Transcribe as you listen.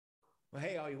Well,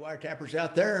 hey, all you wiretappers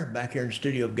out there, back here in the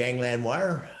studio of Gangland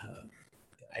Wire.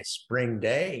 Nice spring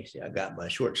day. See, I got my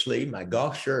short sleeve, my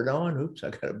golf shirt on. Oops,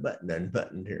 I got a button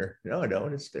unbuttoned here. No, I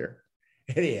don't. It's there.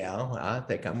 Anyhow, I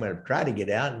think I'm going to try to get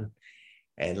out and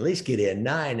at least get in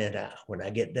nine. And when I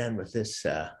get done with this,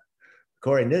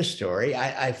 recording this story,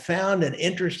 I found an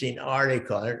interesting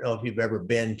article. I don't know if you've ever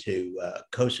been to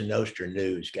Cosa Nostra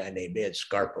News, a guy named Ed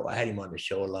Scarpo. I had him on the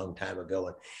show a long time ago.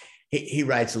 And he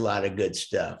writes a lot of good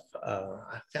stuff.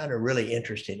 I found a really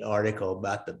interesting article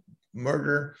about the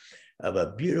murder of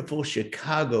a beautiful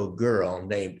Chicago girl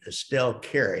named Estelle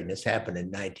Carey. And this happened in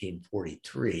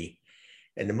 1943.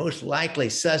 And the most likely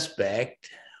suspect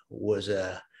was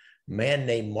a man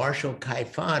named Marshall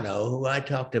Caifano, who I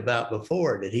talked about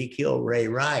before, that he killed Ray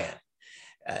Ryan.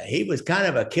 He was kind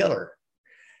of a killer.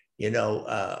 You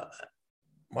know,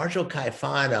 Marshall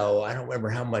Caifano, I don't remember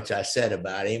how much I said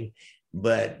about him,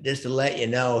 but just to let you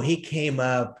know, he came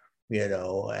up,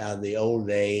 out of the old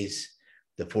days,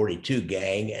 the 42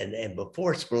 gang. And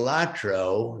before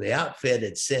Spilatro, the outfit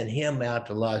had sent him out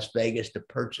to Las Vegas to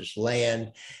purchase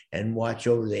land and watch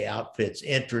over the outfit's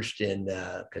interest in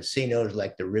casinos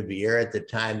like the Riviera at the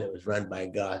time, that was run by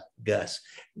Gus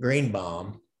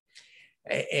Greenbaum.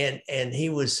 And he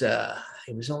was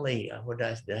only,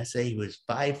 did I say? He was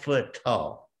 5 foot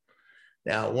tall.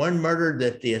 Now, one murder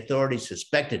that the authorities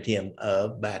suspected him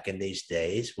of back in these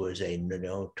days was a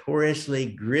notoriously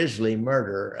grisly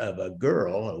murder of a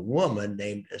woman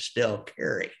named Estelle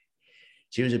Carey.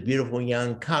 She was a beautiful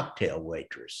young cocktail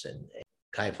waitress. And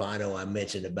Caifano, I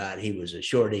mentioned about, he was a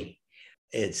shorty.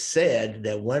 It's said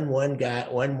that one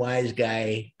wise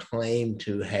guy claimed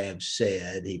to have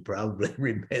said,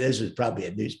 this was probably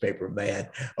a newspaper man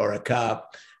or a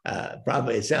cop,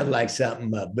 probably it sounds like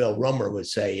something Bill Romer would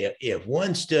say. If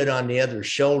one stood on the other's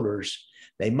shoulders,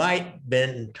 they might have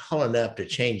been tall enough to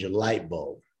change a light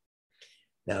bulb.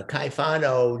 Now,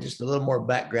 Caifano, just a little more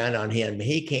background on him.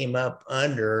 He came up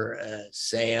under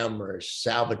Sam or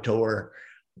Salvatore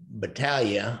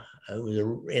Battaglia,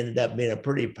 who ended up being a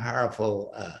pretty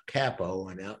powerful capo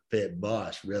and outfit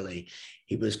boss, really.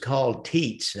 He was called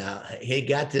Teets. Now, he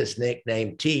got this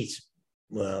nickname Teets.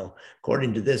 Well,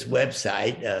 according to this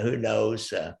website, who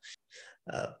knows,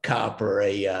 cop or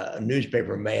a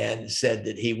newspaper man said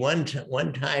that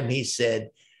one time he said,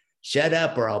 "Shut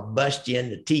up or I'll bust you in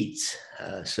the teats."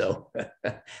 So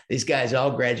these guys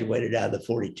all graduated out of the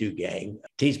 42 gang.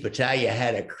 Teets Battaglia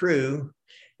had a crew,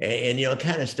 and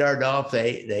kind of started off,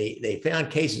 they found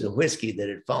cases of whiskey that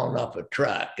had fallen off a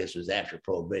truck. This was after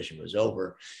Prohibition was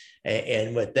over.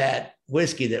 And with that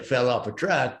whiskey that fell off a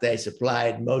truck, they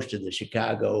supplied most of the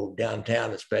Chicago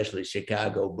downtown, especially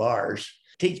Chicago bars.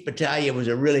 Teets Battaglia was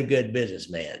a really good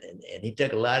businessman, and he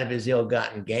took a lot of his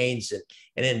ill-gotten gains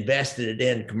and invested it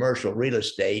in commercial real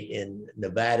estate in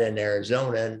Nevada and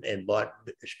Arizona, and bought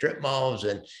strip malls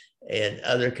and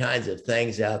other kinds of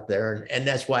things out there. And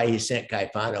that's why he sent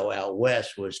Caifano out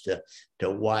west, was to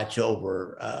watch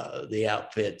over the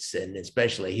outfits and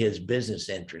especially his business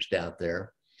interest out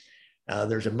there.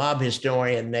 There's a mob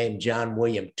historian named John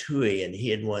William Toohey, and he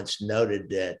had once noted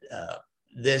that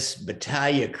this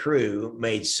Battaglia crew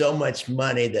made so much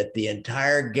money that the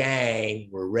entire gang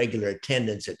were regular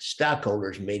attendants at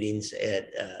stockholders meetings at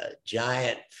a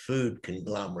giant food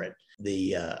conglomerate.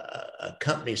 The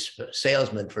company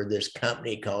salesman for this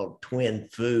company called Twin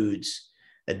Foods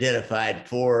identified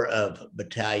 4 of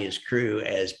Battaglia's crew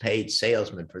as paid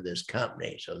salesmen for this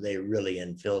company. So they really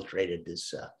infiltrated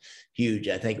this huge,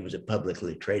 I think it was a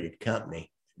publicly traded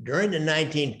company. During the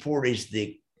 1940s,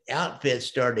 the outfit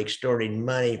started extorting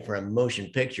money from motion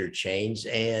picture chains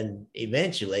and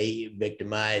eventually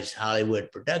victimized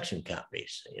Hollywood production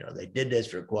companies. They did this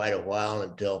for quite a while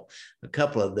until a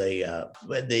couple of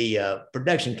the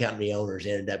production company owners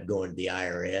ended up going to the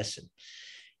IRS.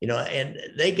 And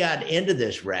they got into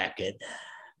this racket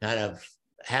kind of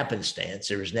happenstance.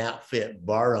 There was an outfit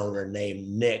bar owner named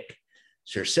Nick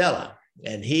Circella,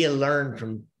 and he had learned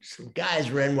from some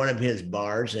guys were in one of his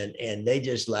bars, and they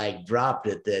just like dropped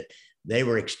it that they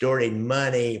were extorting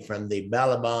money from the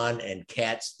Balaban and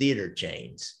Katz theater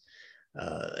chains.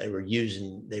 They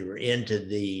were into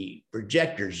the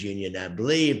projectors union, I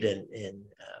believed, and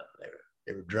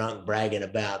they were drunk bragging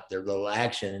about their little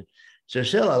action.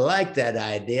 Circella liked that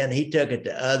idea, and he took it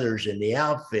to others in the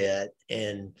outfit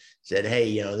and said,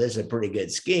 "Hey, this is a pretty good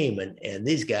scheme." And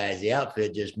these guys, the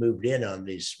outfit just moved in on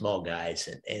these small guys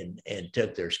and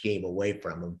took their scheme away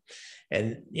from them.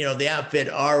 And, the outfit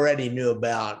already knew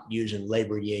about using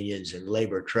labor unions and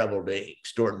labor trouble to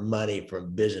extort money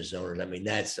from business owners. I mean,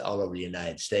 that's all over the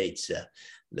United States.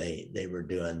 they were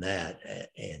doing that.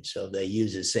 And so they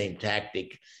used the same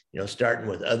tactic, starting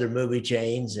with other movie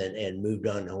chains and moved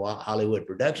on to Hollywood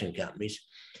production companies.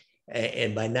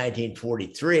 And by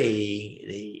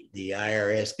 1943, the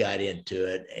IRS got into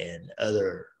it and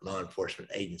other law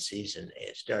enforcement agencies and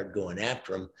started going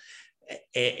after them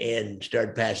and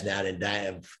started passing out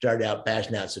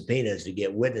subpoenas to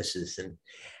get witnesses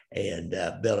and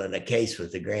building a case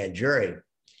with the grand jury.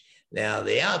 Now,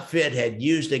 the outfit had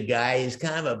used a guy, he's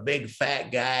kind of a big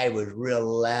fat guy, was real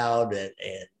loud and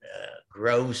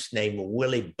gross, named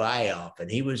Willie Byoff,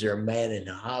 and he was their man in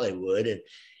Hollywood.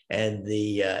 And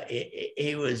he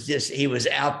was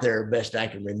out there, best I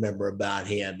can remember about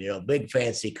him, big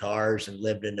fancy cars, and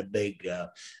lived in a big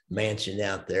mansion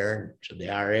out there. And so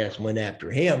the IRS went after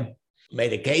him,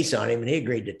 made a case on him, and he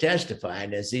agreed to testify.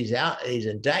 And as these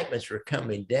indictments were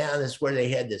coming down, that's where they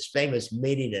had this famous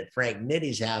meeting at Frank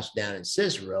Nitty's house down in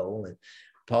Cicero. And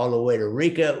Paul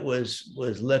Luederica was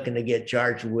looking to get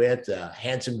charged with.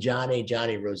 Handsome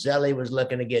Johnny Roselli was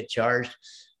looking to get charged.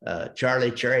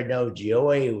 Charlie Cherry No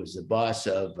Gioia, who was the boss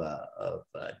of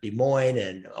Des Moines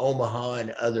and Omaha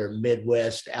and other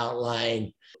Midwest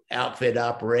outlying outfit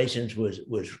operations,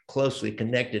 was closely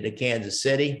connected to Kansas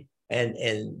City.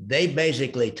 And they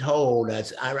basically told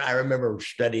us, I remember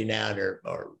studying out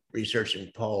or researching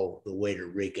Paul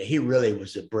Luederica. He really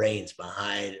was the brains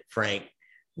behind Frank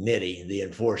Nitti, the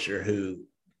enforcer, who,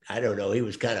 I don't know, he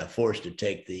was kind of forced to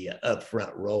take the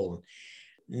upfront role.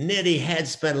 Nitti had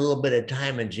spent a little bit of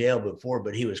time in jail before,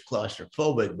 but he was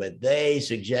claustrophobic. But they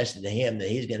suggested to him that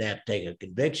he's going to have to take a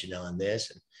conviction on this.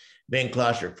 And being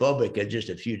claustrophobic, just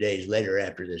a few days later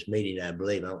after this meeting, I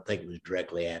believe, I don't think it was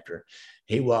directly after,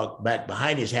 he walked back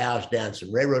behind his house down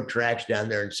some railroad tracks down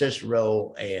there in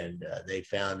Cicero, and they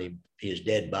found his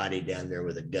dead body down there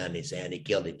with a gun in his hand. He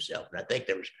killed himself. And I think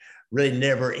there was really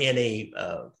never any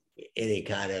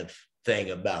kind of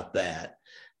thing about that,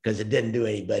 because it didn't do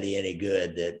anybody any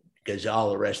good, because all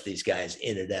the rest of these guys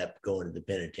ended up going to the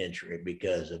penitentiary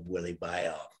because of Willie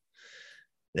Byoff.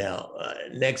 Now,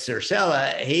 Nick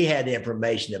Cercella, he had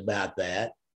information about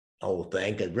that whole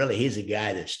thing, because really he's the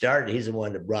guy that started. He's the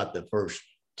one that brought the first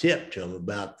tip to him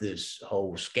about this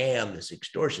whole scam, this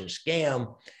extortion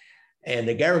scam. And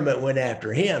the government went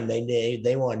after him.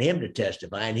 They wanted him to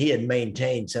testify, and he had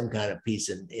maintained some kind of piece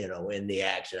in the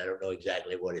action. I don't know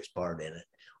exactly what his part in it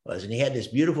was. And he had this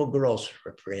beautiful girl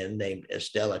friend named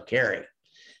Estella Carey.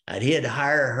 And he had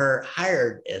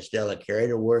hired Estella Carey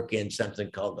to work in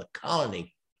something called the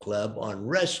Colony Club on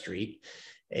Rush Street.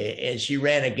 And she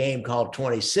ran a game called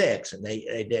 26. And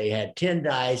they had 10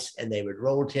 dice, and they would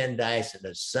roll 10 dice, and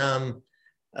the sum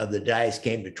of the dice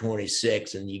came to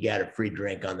 26, and you got a free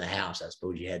drink on the house. I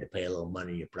suppose you had to pay a little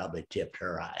money. You probably tipped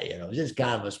her. It was just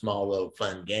kind of a small little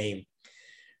fun game.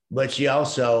 But she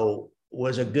also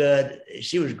was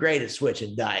she was great at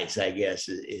switching dice, I guess,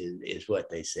 is what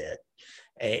they said.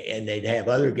 And they'd have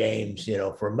other games,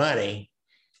 for money.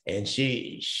 And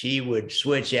she would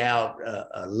switch out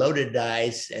a loaded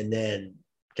dice and then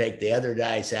take the other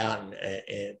dice out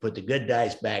and put the good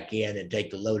dice back in and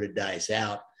take the loaded dice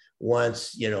out.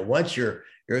 Once your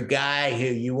guy who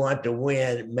you want to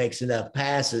win makes enough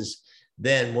passes,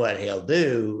 then what he'll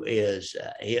do is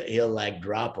he'll like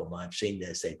drop them. I've seen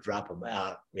this. They drop them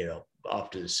out,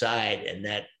 off to the side, and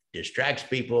that distracts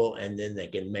people, and then they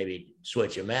can maybe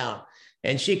switch them out.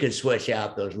 And she could switch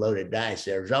out those loaded dice.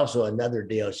 There's also another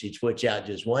deal. She'd switch out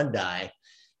just one die,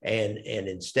 and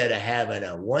instead of having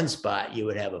a 1 spot, you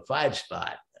would have a 5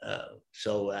 spot.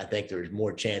 So I think there's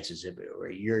more chances if it were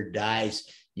your dice,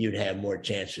 you'd have more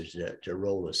chances to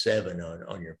roll a 7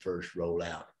 on your first roll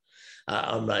out.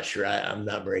 I'm not sure. I'm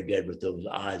not very good with those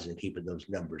odds and keeping those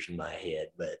numbers in my head.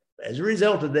 But as a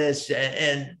result of this,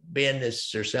 and being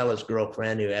this Cercella's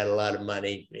girlfriend who had a lot of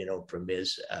money, from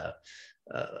his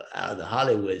out of the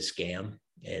Hollywood scam,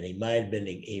 and he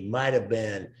might have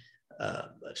been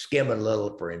skimming a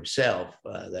little for himself.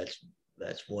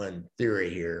 That's one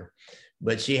theory here.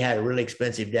 But she had a really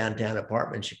expensive downtown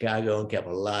apartment in Chicago and kept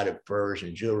a lot of furs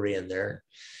and jewelry in there.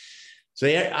 So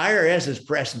the IRS is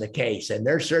pressing the case, and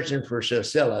they're searching for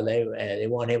Cercella. They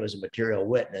want him as a material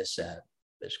witness.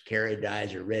 This Carey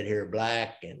dyes her red hair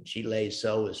black, and she lays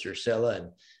so with Cercella. And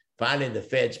finally, the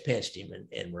feds pinched him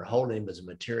and were holding him as a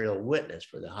material witness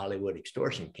for the Hollywood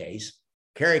extortion case.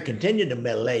 Carey continued to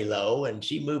lay low, and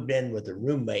she moved in with a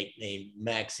roommate named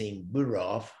Maxine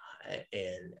Buroff.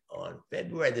 And on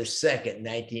February the 2nd,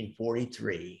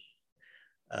 1943,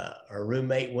 her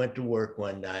roommate went to work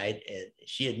one night, and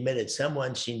she admitted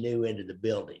someone she knew into the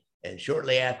building. And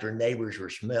shortly after, neighbors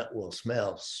will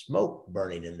smell smoke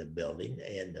burning in the building,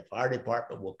 and the fire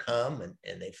department will come,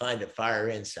 and they find a fire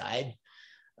inside.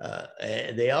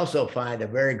 And they also find a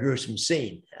very gruesome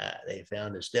scene. They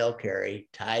found Estelle Carey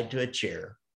tied to a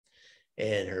chair,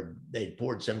 and they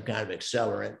poured some kind of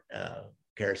accelerant,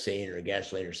 kerosene or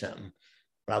gasoline or something,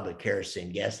 probably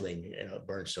kerosene, gasoline, it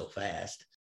burns so fast,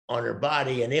 on her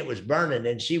body, and it was burning,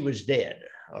 and she was dead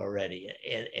already.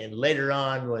 And later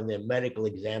on, when the medical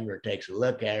examiner takes a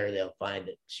look at her, they'll find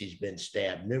that she's been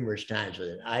stabbed numerous times with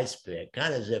an ice pick,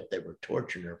 kind of as if they were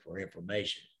torturing her for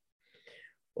information.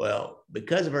 Well,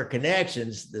 because of her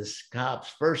connections, the cops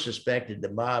first suspected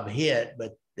the mob hit,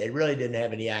 but they really didn't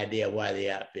have any idea why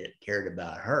the outfit cared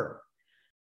about her.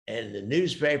 And the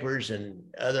newspapers and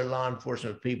other law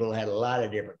enforcement people had a lot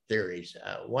of different theories.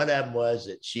 One of them was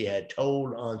that she had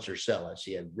told on Circella.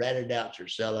 She had ratted out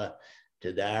Circella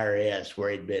to the IRS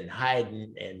where he'd been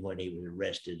hiding and when he was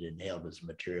arrested and held as a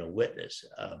material witness.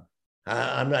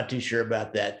 I'm not too sure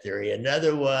about that theory.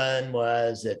 Another one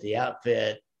was that the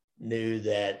outfit knew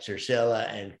that Circella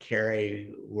and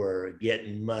Carey were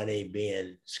getting money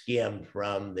being skimmed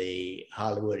from the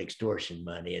Hollywood extortion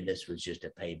money, and this was just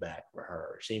a payback for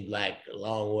her. It seemed like a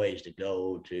long ways to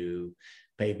go to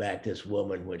pay back this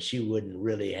woman when she wouldn't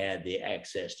really have the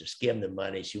access to skim the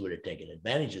money. She would have taken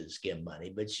advantage of the skim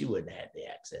money, but she wouldn't have the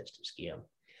access to skim.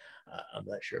 I'm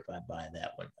not sure if I buy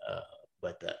that one.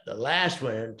 But the last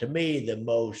one, to me, the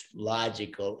most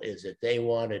logical is that they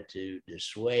wanted to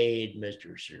dissuade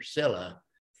Mr. Circella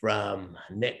from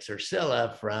Nick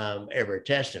Circella from ever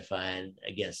testifying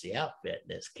against the outfit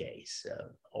in this case.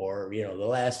 Or, the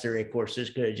last theory, of course,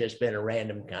 this could have just been a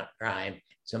random crime.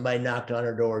 Somebody knocked on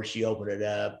her door, she opened it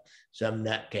up, some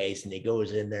nutcase, and he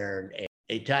goes in there and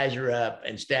he ties her up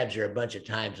and stabs her a bunch of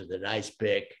times with an ice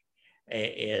pick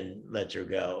and lets her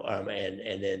go,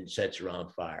 and then sets her on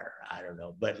fire. I don't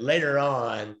know. But later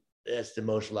on, that's the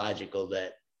most logical,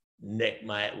 that Nick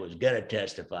was going to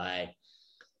testify,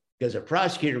 because a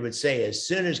prosecutor would say as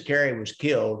soon as Carey was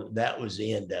killed, that was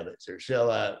the end of it.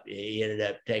 Circella, he ended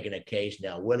up taking a case.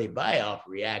 Now, Willie Byoff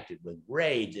reacted with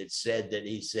rage. It said that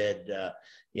he said,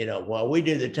 while we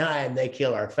do the time, they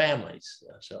kill our families.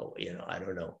 So, I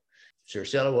don't know.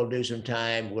 Circella will do some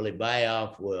time. Willie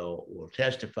Byoff will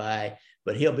testify,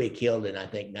 but he'll be killed in, I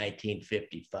think,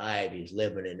 1955. He's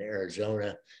living in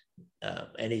Arizona,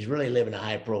 and he's really living a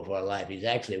high-profile life. He's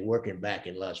actually working back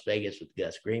in Las Vegas with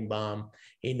Gus Greenbaum.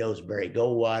 He knows Barry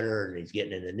Goldwater, and he's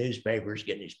getting in the newspapers,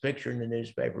 getting his picture in the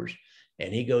newspapers.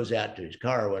 And he goes out to his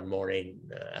car one morning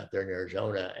out there in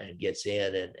Arizona and gets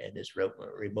in, and this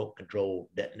remote control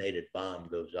detonated bomb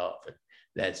goes off. And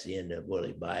that's the end of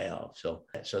Willie Byoff. So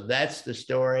that's the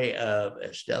story of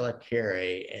Estelle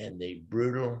Carey and the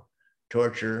brutal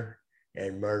torture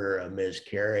and murder of Ms.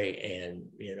 Carey. And,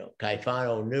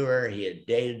 Caifano knew her. He had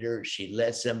dated her. She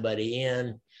let somebody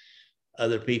in.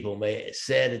 Other people may have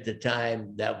said at the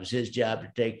time that was his job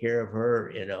to take care of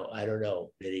her. I don't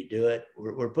know. Did he do it?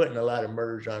 We're putting a lot of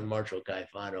murders on Marshall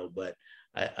Caifano, but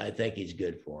I think he's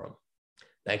good for him.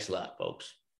 Thanks a lot,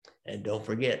 folks. And don't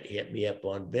forget, hit me up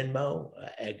on Venmo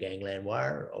at Gangland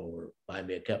Wire, or buy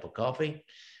me a cup of coffee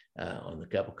on the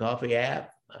Cup of Coffee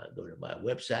app. Go to my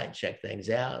website and check things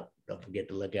out. Don't forget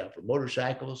to look out for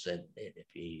motorcycles. And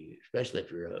especially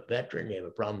if you're a veteran, you have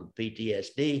a problem with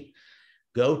PTSD,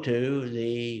 go to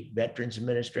the Veterans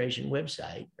Administration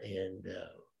website and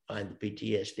find the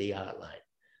PTSD hotline.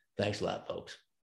 Thanks a lot, folks.